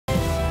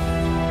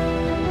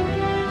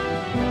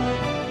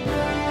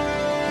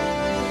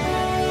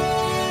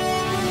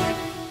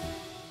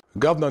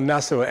Governor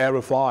Nasir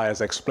El-Rufai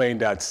has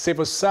explained that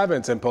civil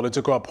servants and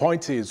political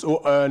appointees who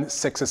earn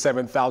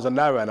 67,000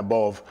 naira and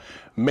above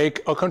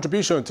make a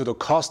contribution to the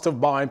cost of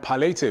buying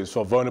palliatives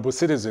for vulnerable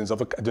citizens of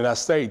Kaduna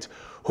State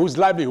whose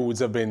livelihoods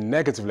have been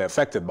negatively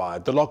affected by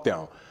the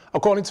lockdown.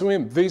 According to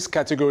him, this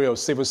category of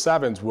civil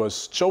servants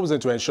was chosen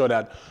to ensure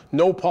that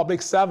no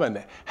public servant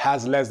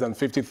has less than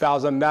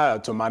 50,000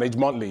 naira to manage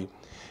monthly.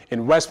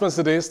 In response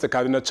to this, the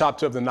Kaduna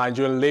chapter of the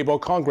Nigerian Labour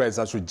Congress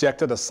has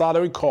rejected the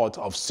salary cut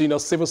of senior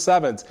civil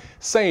servants,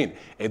 saying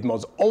it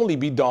must only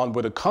be done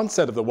with the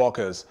consent of the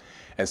workers.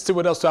 And still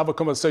with us to have a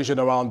conversation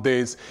around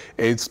this,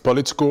 it's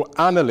political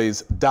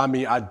analyst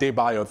Dami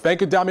Adebayo.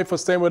 Thank you, Dami, for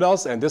staying with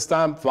us, and this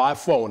time via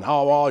phone.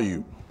 How are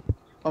you?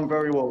 I'm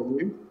very well.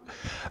 You?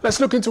 Let's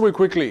look into it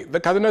quickly. The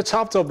Kaduna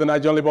chapter of the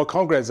Nigerian Labour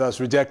Congress has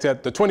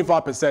rejected the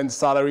 25%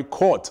 salary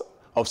cut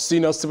of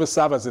senior civil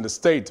servants in the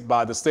state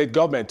by the state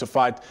government to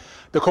fight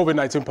the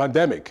COVID-19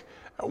 pandemic.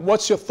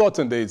 What's your thoughts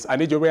on this? I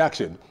need your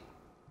reaction.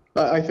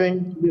 I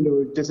think,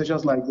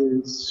 decisions like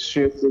this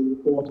should be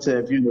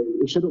supportive.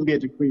 It shouldn't be a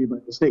decree by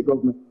the state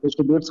government. There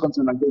should be able to come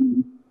to an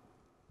agreement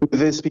with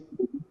these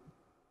people.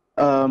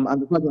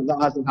 And the fact that that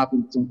hasn't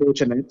happened is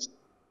unfortunate.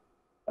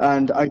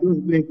 And I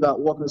don't think that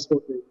workers'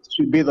 profits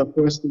should be the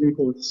first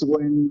recourse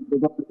when the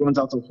government runs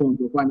out of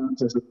funds or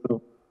finances.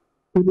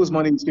 People's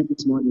money is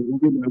people's money.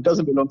 It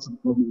doesn't belong to the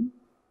government.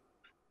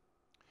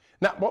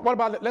 Now, what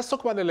about, let's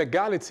talk about the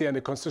legality and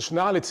the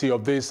constitutionality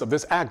of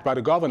this act by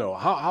the governor.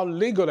 How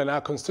legal and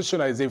how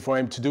constitutional is it for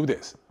him to do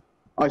this?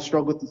 I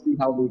struggle to see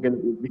how legal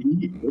it would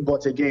be.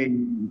 But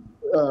again,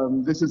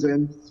 this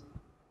isn't,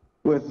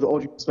 with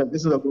all due respect,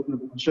 this is a governor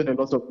that should a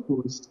lot of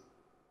posts.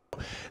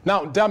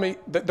 Now, Dami,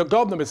 the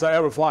governor, Mr.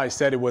 El-Rufai,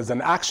 said it was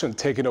an action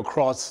taken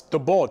across the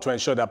board to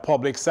ensure that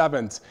public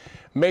servants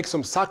make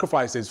some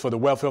sacrifices for the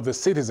welfare of the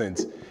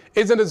citizens.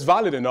 Isn't this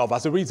valid enough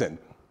as a reason?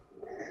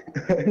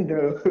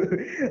 No,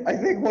 I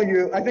think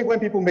when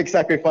people make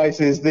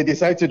sacrifices, they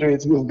decide to do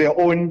it with their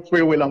own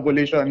free will and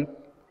volition.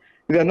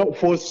 They're not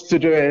forced to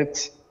do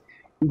it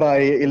by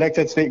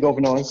elected state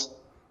governors.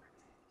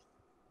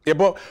 Yeah,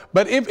 but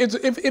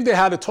if they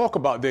had to talk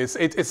about this,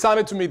 it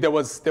sounded to me there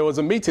was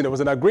a meeting, there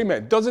was an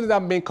agreement. Doesn't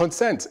that mean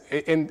consent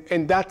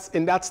in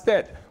that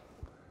stead?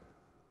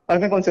 I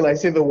think until I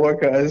see the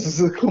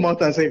workers come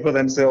out and say it for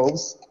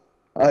themselves,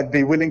 I'd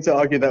be willing to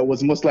argue that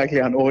was most likely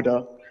an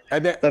order.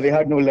 And then, that they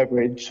had no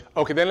leverage.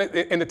 Okay, then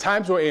in the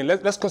times we're in,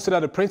 let's consider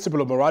the principle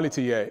of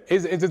morality here.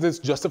 Is this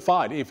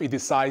justified if he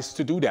decides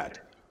to do that?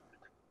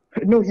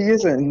 No, he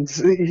isn't.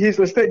 He's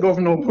the state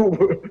governor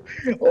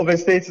of a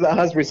state that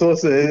has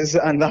resources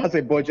and that has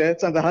a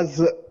budget and that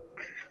has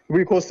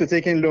recourse to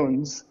taking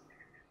loans.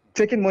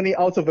 Taking money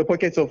out of the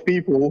pockets of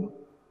people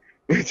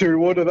to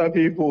reward other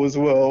people as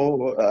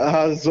well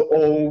has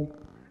all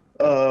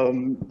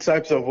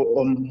types of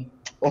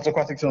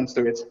autocratic terms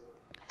to it.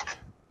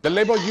 The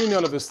labor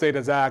union of the state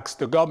has asked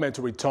the government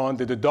to return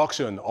the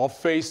deduction or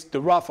face the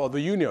wrath of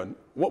the union.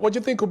 What do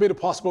you think will be the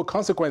possible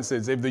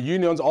consequences if the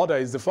union's order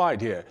is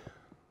defied here?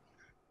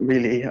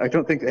 Really, I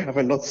don't think they have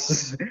a lot.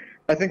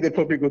 I think they'd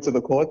probably go to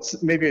the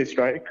courts, maybe a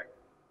strike.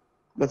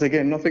 But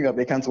again, nothing that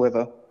they can't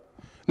weather.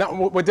 Now,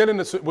 we're dealing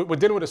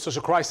with a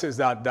social crisis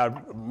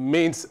that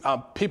means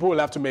people will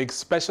have to make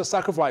special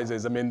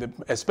sacrifices. I mean,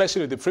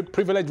 especially the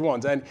privileged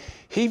ones. And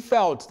he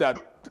felt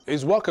that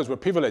his workers were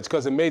privileged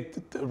because he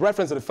made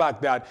reference to the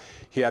fact that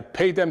he had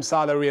paid them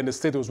salary and the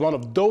state was one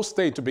of those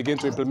states to begin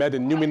to implement a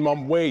new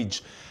minimum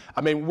wage.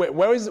 I mean,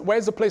 where is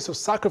the place of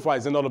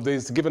sacrifice in all of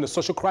this, given the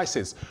social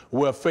crisis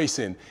we're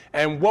facing?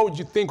 And what would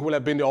you think would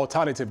have been the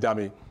alternative,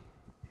 Dami?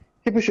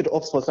 People should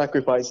opt for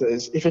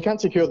sacrifices. If he can't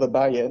secure the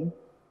buy-in,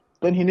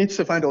 then he needs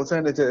to find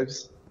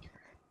alternatives,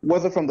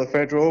 whether from the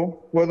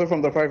federal, whether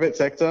from the private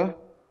sector.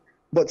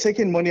 But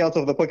taking money out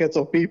of the pockets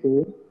of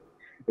people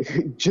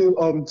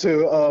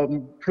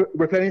to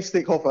replenish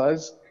state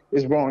coffers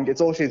is wrong. It's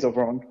all shades of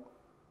wrong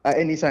at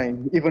any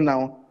time, even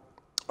now.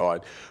 All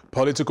right.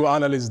 Political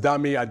analyst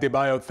Dami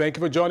Adebayo, thank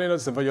you for joining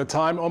us and for your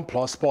time on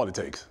Plus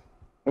Politics.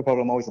 No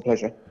problem. Always a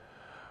pleasure.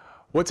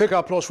 We'll take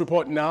our Plus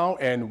report now,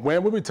 and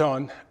when we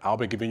return, I'll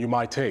be giving you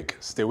my take.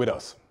 Stay with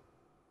us.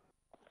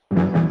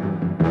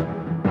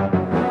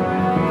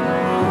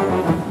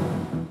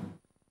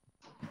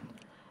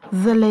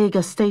 The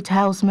Lagos State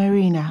House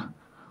Marina,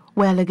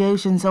 where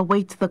allegations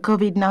await the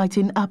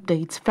COVID-19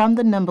 updates from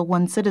the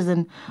 #1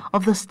 citizen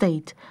of the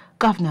state,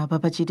 Governor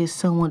Babajide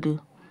Sanwo-Olu.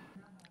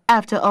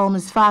 After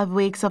almost 5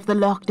 weeks of the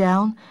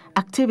lockdown,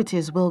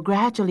 activities will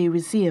gradually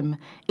resume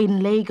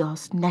in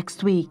Lagos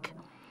next week.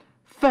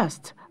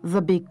 First,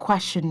 the big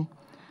question: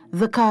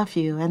 the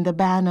curfew and the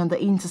ban on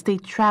the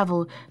interstate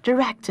travel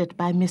directed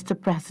by Mr.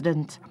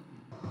 President.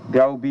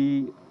 There will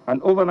be an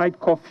overnight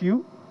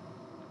curfew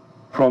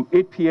from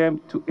 8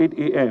 p.m. to 8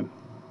 a.m.,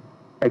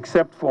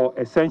 except for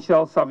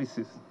essential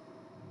services.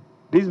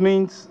 This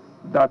means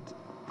that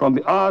from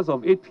the hours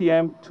of 8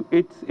 p.m. to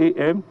 8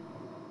 a.m.,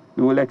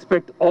 we will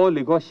expect all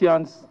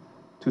Lagosians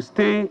to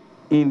stay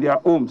in their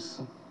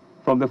homes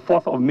from the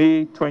 4th of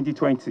May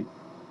 2020.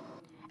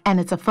 And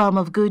it's a form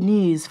of good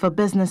news for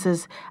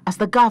businesses as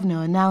the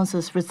governor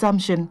announces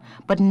resumption,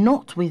 but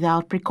not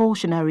without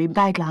precautionary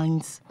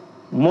guidelines.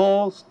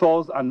 More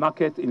stores and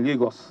markets in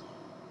Lagos.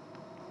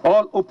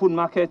 All open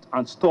markets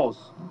and stores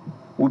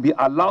will be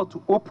allowed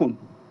to open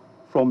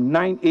from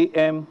 9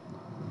 a.m.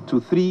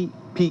 to 3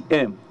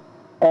 p.m.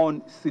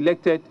 on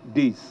selected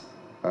days.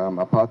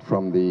 Apart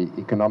from the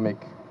economic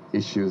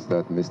issues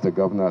that Mr.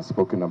 Governor has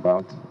spoken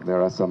about,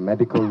 there are some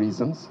medical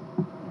reasons.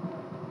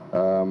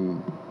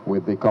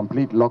 With the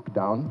complete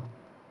lockdown,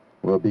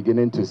 we're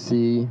beginning to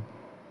see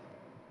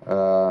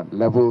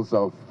levels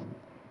of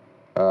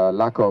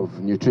lack of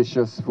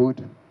nutritious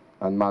food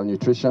and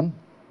malnutrition.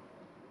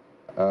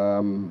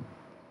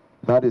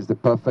 That is the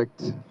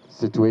perfect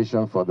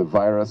situation for the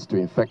virus to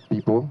infect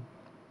people.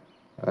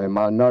 A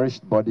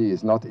malnourished body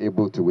is not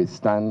able to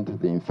withstand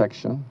the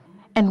infection.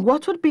 And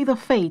what would be the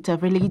fate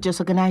of religious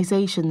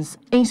organizations,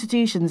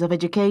 institutions of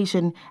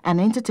education, and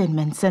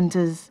entertainment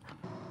centers?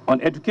 On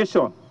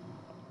education,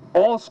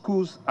 all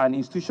schools and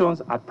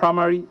institutions at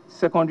primary,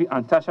 secondary,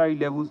 and tertiary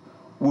levels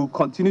will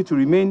continue to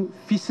remain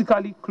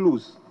physically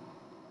closed.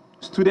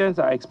 Students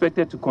are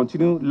expected to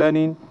continue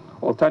learning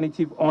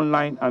alternative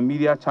online and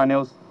media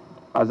channels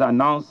as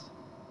announced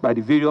by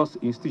the various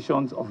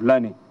institutions of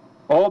learning.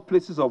 All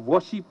places of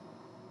worship,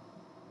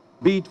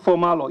 be it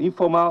formal or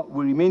informal,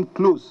 will remain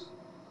closed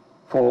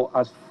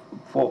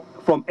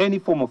from any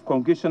form of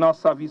congregational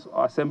service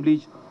or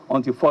assemblage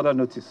until further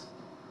notice.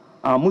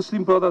 Our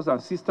Muslim brothers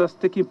and sisters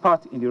taking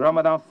part in the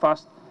Ramadan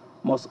fast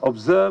must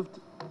observe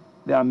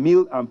their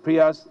meal and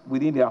prayers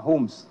within their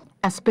homes.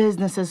 As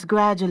businesses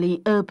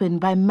gradually open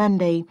by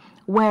Monday,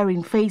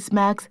 wearing face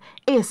masks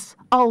is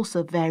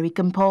also very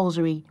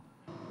compulsory.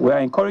 We are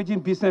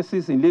encouraging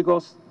businesses in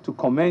Lagos to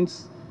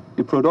commence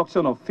the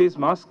production of face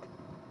masks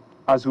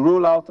as we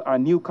roll out our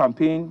new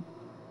campaign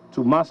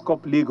to Mask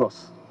Up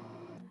Lagos.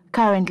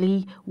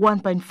 Currently,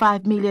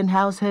 1.5 million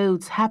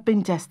households have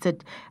been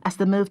tested. As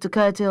the move to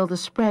curtail the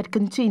spread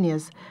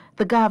continues,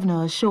 the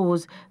governor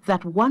assures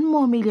that 1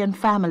 more million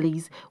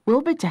families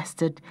will be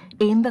tested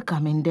in the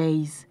coming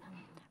days.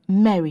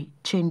 Mary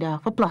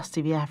Chinda for Plus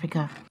TV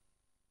Africa.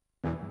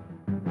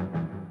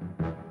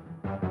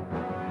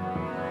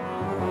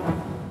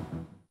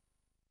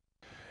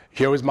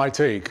 Here is my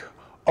take.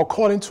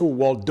 According to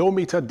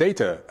Worldometer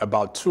data,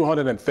 about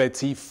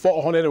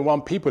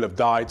 401 people have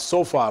died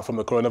so far from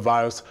the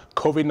coronavirus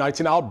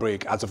COVID-19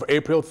 outbreak as of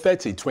April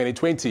 30,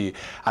 2020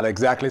 at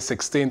exactly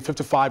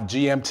 16:55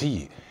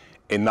 GMT.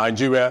 In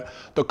Nigeria,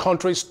 the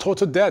country's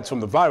total deaths from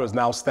the virus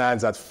now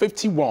stands at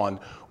 51,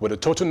 with a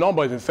total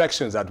number of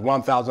infections at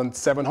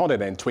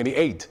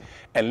 1,728.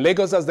 And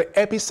Lagos, as the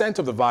epicenter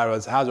of the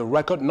virus, has a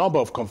record number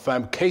of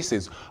confirmed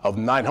cases of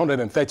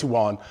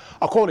 931,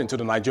 according to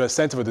the Nigeria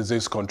Center for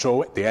Disease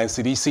Control, the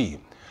NCDC.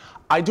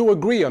 I do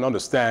agree and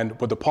understand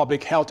with the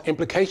public health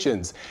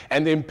implications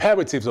and the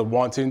imperatives of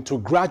wanting to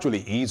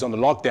gradually ease on the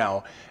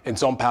lockdown in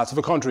some parts of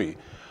the country.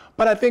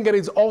 But I think it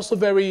is also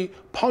very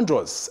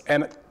ponderous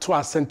and to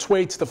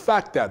accentuate the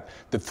fact that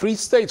the 3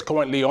 states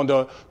currently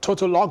under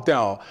total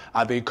lockdown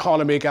are the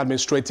economic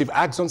administrative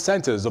action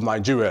centers of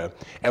Nigeria.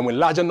 And with a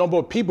larger number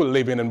of people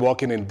living and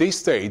working in these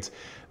states,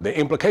 the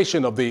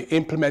implication of the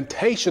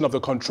implementation of the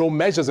control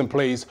measures in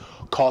place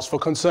calls for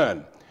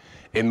concern.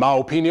 In my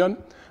opinion,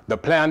 the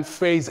planned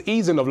phase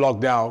easing of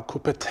lockdown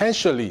could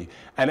potentially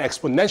and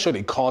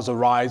exponentially cause a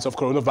rise of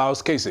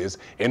coronavirus cases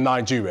in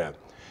Nigeria.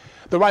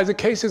 The rise in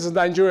cases in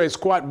Nigeria is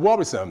quite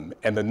worrisome,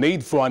 and the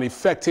need for an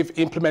effective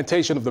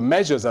implementation of the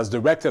measures as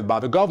directed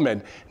by the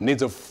government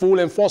needs a full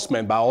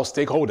enforcement by all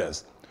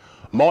stakeholders.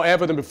 More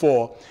ever than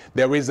before,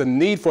 there is a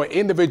need for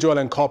individual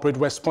and corporate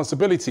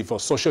responsibility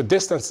for social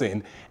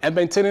distancing and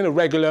maintaining a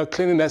regular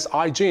cleanliness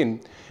hygiene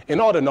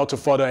in order not to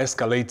further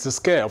escalate the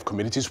scale of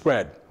community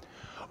spread.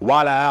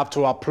 While I have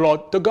to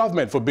applaud the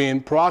government for being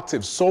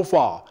proactive so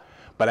far,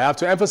 but I have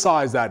to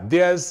emphasize that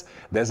there's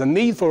a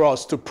need for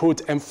us to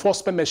put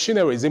enforcement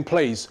machineries in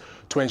place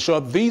to ensure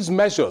these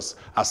measures,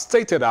 as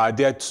stated, are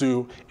adhered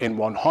to in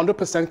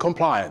 100%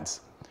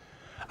 compliance.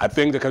 I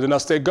think the Kaduna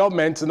State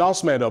government's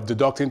announcement of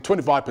deducting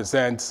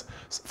 25%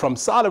 from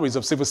salaries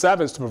of civil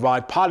servants to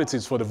provide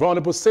palliatives for the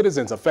vulnerable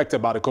citizens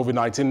affected by the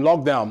COVID-19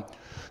 lockdown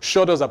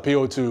showed us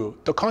appeal to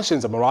the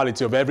conscience and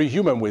morality of every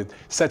human with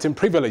certain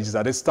privileges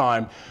at this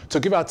time to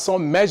give out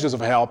some measures of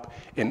help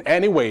in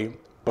any way.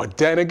 But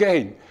then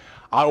again,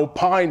 I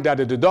opine that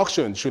the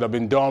deduction should have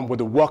been done with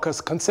the workers'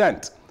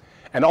 consent.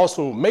 And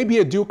also, maybe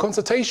a due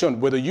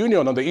consultation with the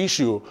union on the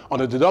issue on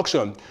the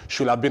deduction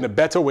should have been a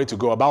better way to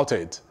go about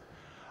it.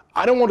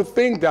 I don't want to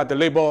think that the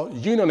labor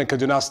union in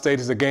Kaduna State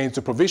is against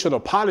the provision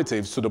of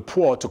palliatives to the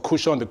poor to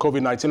cushion the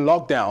COVID-19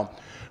 lockdown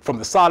from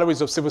the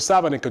salaries of civil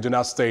servants in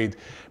Kaduna State,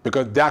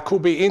 because that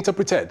could be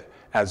interpreted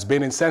as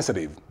being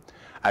insensitive.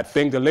 I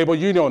think the labor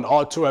union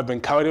ought to have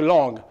been carried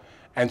along,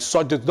 and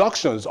such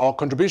deductions or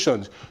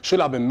contributions should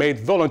have been made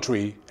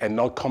voluntary and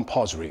not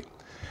compulsory.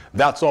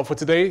 That's all for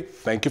today.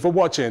 Thank you for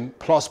watching.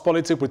 Plus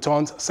Politics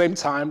returns same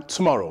time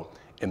tomorrow.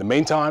 In the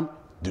meantime,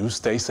 do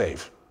stay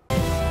safe.